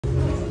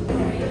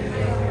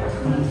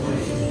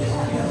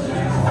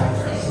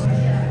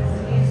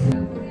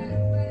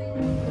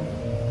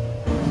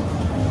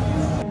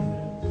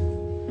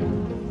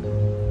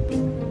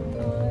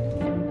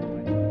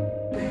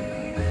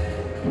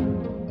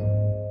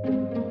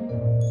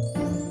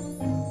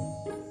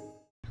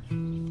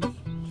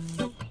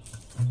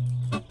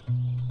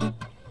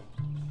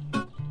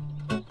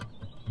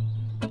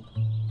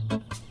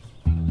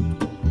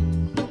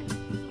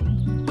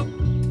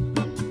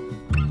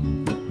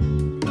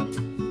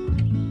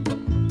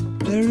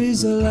There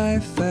is a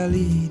life I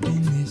lead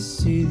in this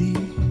city,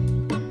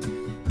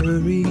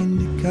 hurrying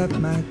to cut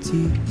my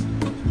teeth.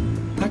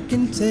 I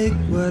can take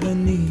what I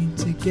need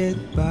to get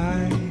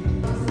by.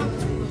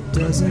 It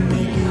doesn't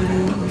make it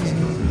easy.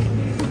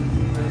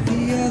 The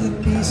other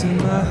piece of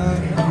my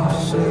heart you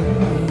showed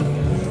me,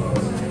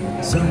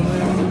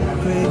 somewhere in the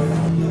great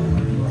unknown.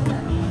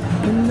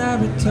 When I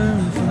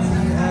return from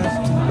the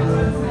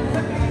afterglow,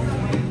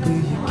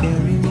 will you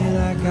carry me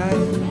like I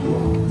do?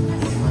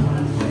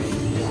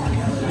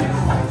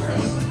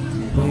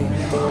 Wait,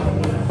 hold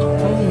on.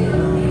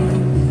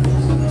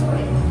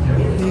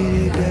 Be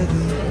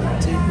together,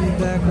 take me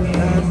back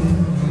where I've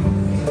been.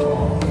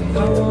 I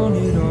want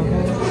it all.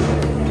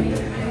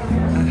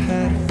 I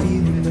had a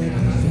feeling, but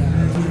the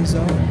feeling is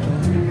all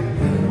gone.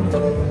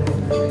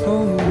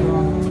 Hold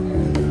on.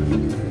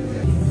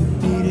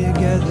 Be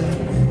together,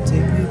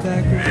 take me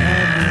back where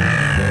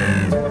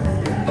I've been.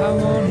 I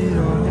want it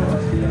all.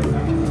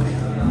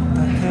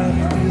 I had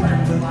a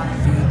feeling, but the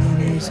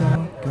feeling is all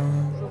gone.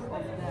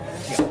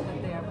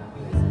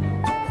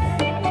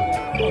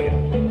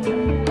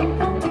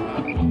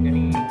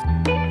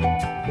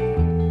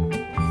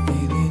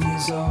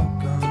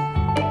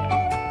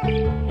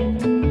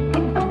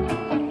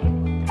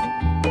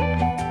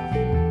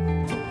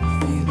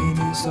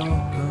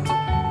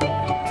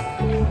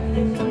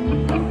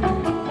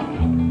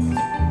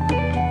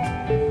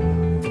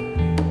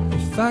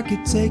 If I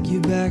could take you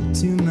back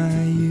to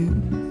my youth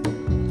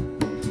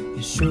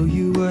and show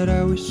you what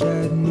I wish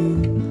I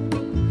knew,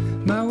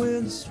 my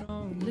will is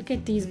strong. Look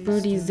at these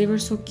birdies, they were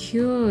so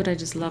cute. I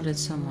just loved it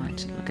so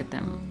much. Look at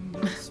them.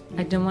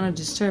 I didn't want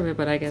to disturb it,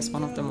 but I guess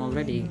one of them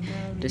already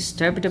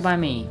disturbed by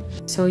me.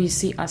 So you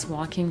see us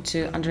walking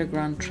to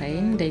underground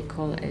train. They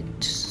call it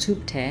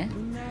subte.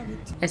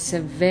 It's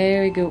a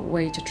very good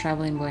way to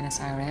travel in Buenos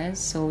Aires.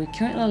 So we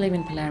currently live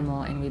in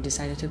Palermo and we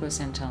decided to go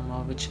to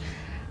Telmo, which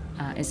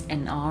is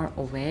an hour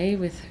away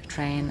with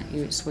train.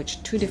 You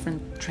switch 2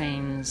 different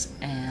trains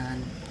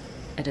and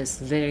it is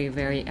very,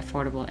 very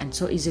affordable and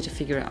so easy to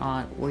figure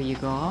out where you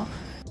go.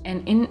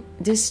 And in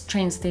this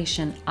train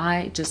station,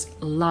 I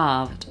just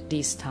loved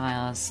these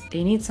tiles.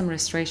 They need some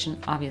restoration,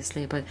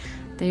 obviously, but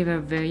they were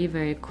very,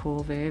 very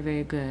cool, very,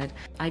 very good.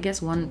 I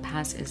guess one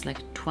pass is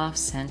like 12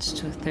 cents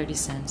to 30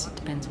 cents. It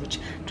depends which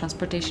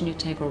transportation you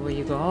take or where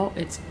you go.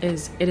 It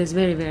is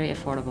very, very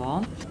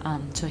affordable.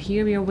 So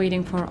here we are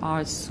waiting for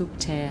our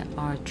subte,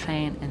 our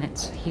train, and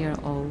it's here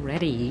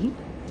already.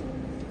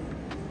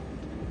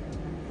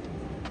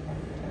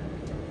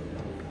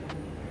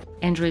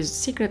 Andrew is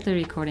secretly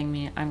recording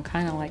me. I'm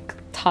kind of like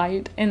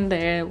tied in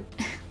there.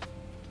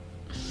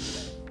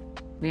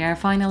 We are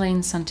finally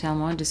in San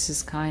Telmo. This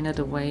is kind of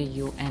the way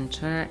you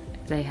enter.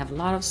 They have a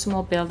lot of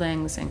small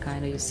buildings and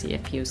kind of you see a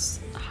few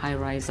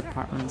high-rise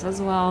apartments as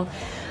well.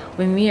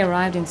 When we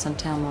arrived in San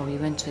Telmo, we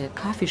went to a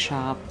coffee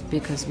shop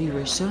because we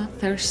were so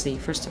thirsty,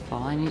 first of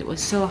all, and it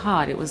was so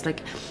hot. It was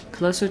like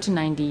closer to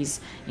 90s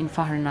in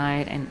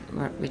Fahrenheit, and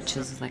which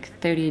is like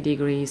 30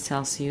 degrees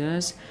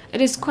Celsius.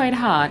 It is quite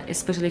hot,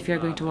 especially if you're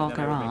going to walk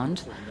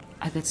around.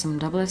 I got some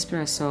double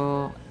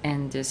espresso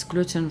and this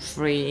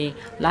gluten-free,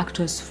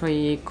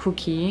 lactose-free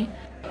cookie.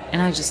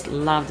 And I just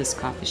love this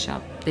coffee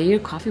shop. Their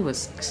coffee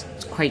was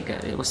quite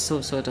good. It was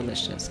so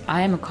delicious.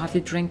 I am a coffee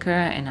drinker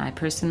and I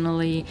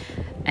personally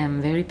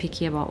am very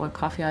picky about what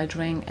coffee I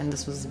drink, and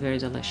this was very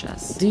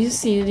delicious. Do you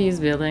see these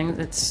buildings?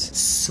 It's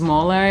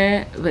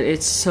smaller, but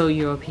it's so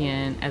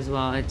European as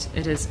well.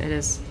 It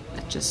is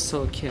just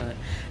so cute.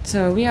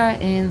 So we are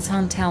in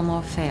San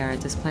Telmo Fair,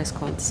 this place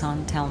called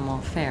San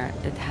Telmo Fair.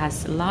 It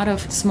has a lot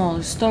of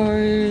small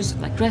stores,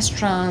 like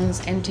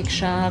restaurants, antique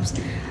shops.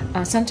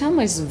 San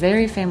Telmo is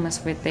very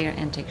famous with their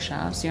antique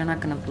shops. You're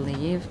not gonna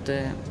believe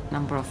the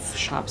number of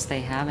shops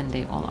they have, and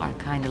they all are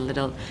kind of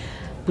little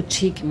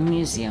boutique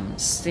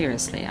museums.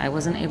 Seriously, I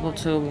wasn't able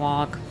to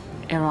walk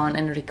around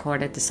and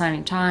record at the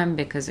same time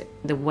because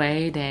the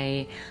way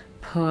they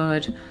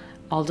put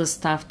all the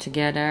stuff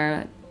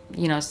together,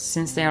 you know,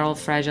 since they are all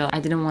fragile, I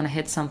didn't want to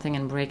hit something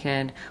and break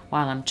it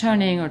while I'm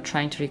turning or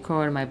trying to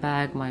record my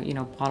bag, my, you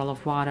know, bottle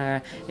of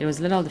water. It was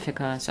a little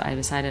difficult, so I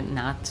decided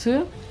not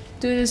to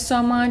do this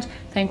so much.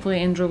 Thankfully,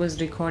 Andrew was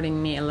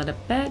recording me a little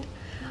bit,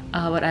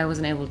 but I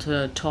wasn't able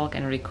to talk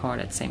and record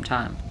at the same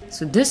time.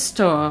 So this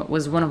store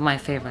was one of my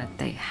favorite.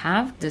 They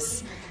have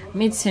this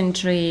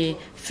mid-century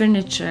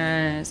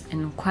furniture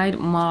and quite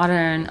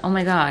modern. Oh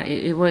my god,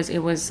 it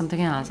was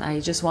something else. I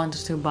just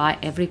wanted to buy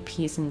every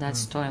piece in that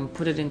store and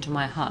put it into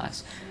my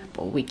house,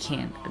 but we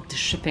can't. The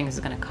shipping is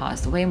gonna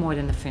cost way more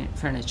than the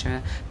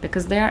furniture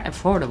because they are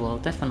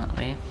affordable,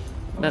 definitely,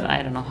 but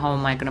I don't know how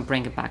am I gonna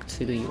bring it back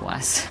to the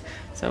US.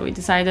 So we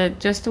decided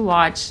just to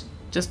watch,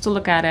 just to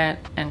look at it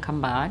and come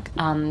back.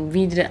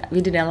 We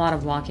did a lot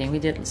of walking. We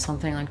did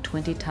something like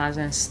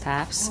 20,000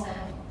 steps.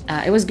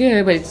 It was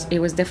good, but it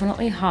was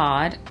definitely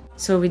hot.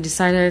 So we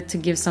decided to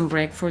give some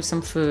break for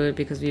some food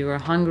because we were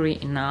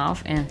hungry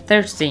enough and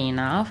thirsty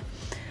enough.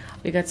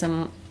 We got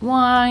some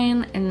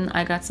wine and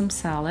I got some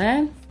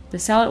salad. The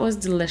salad was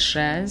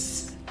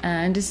delicious.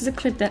 And this is a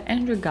clip that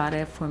Andrew got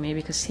it for me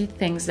because he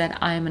thinks that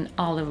I'm an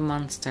olive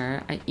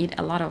monster. I eat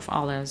a lot of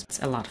olives.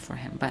 It's a lot for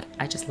him, but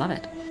I just love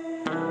it.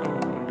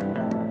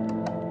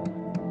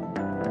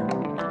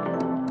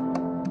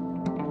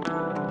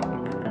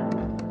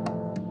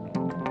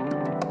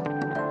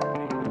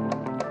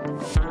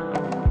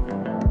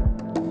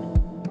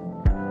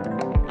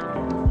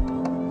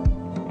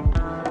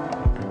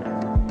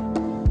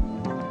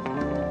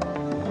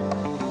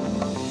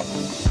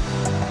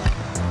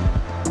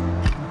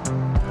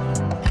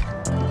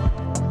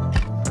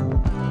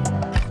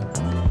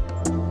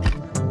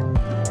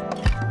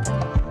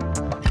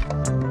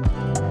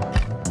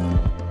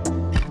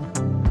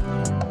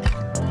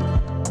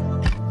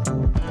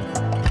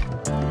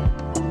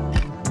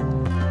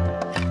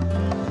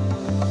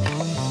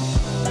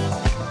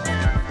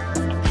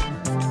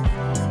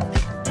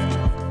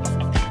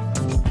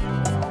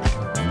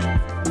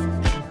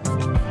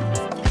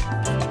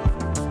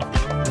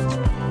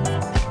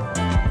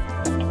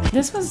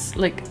 This was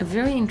like a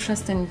very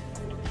interesting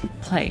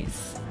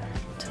place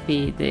to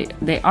be.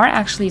 They are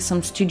actually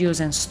some studios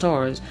and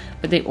stores,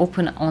 but they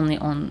open only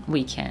on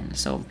weekends.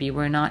 So we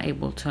were not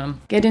able to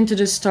get into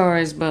the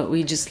stores, but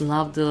we just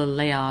loved the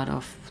layout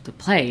of the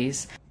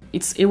place.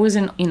 It was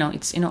in, you know,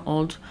 it's in an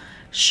old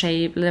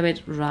shape, a little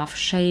bit rough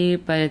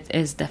shape, but it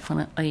is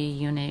definitely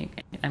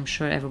unique. I'm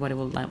sure everybody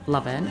will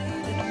love it.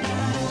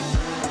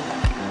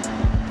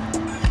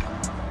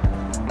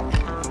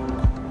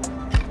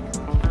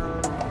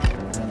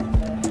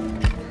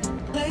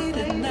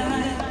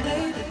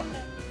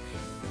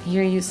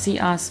 Here you see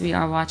us, we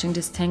are watching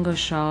this tango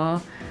show.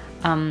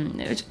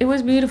 It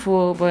was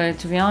beautiful, but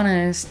to be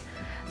honest,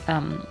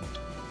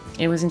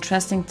 it was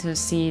interesting to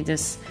see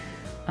this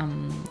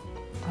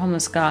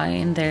homeless guy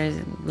in there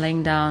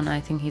laying down.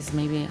 I think he's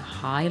maybe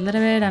high a little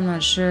bit, I'm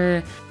not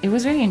sure. It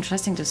was very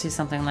interesting to see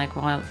something like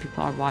while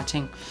people are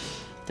watching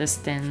this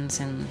dance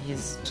and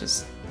he's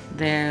just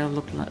there,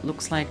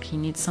 looks like he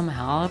needs some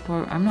help,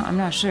 or I'm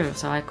not sure,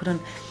 so I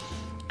couldn't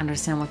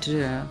understand what to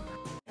do.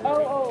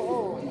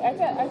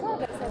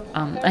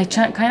 I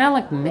kind of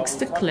like mix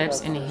the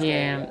clips in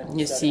here.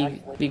 You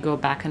see we go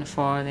back and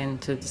forth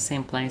into the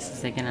same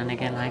places again and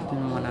again. I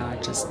didn't want to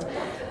just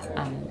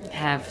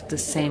have the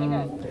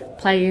same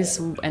place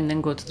and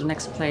then go to the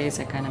next place.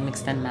 I kind of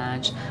mixed and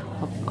match.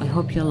 I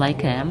hope you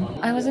like them.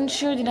 I wasn't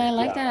sure, did I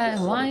like that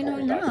wine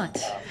or not?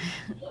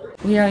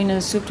 We are in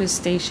a super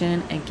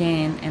station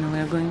again and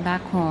we're going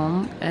back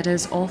home. It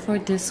is all for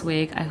this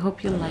week. I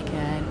hope you like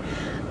it.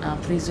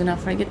 Please do not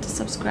forget to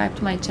subscribe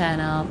to my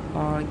channel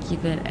or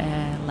give it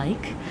a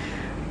like.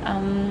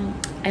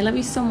 I love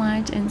you so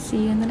much and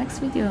see you in the next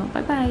video.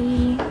 Bye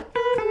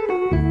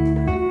bye.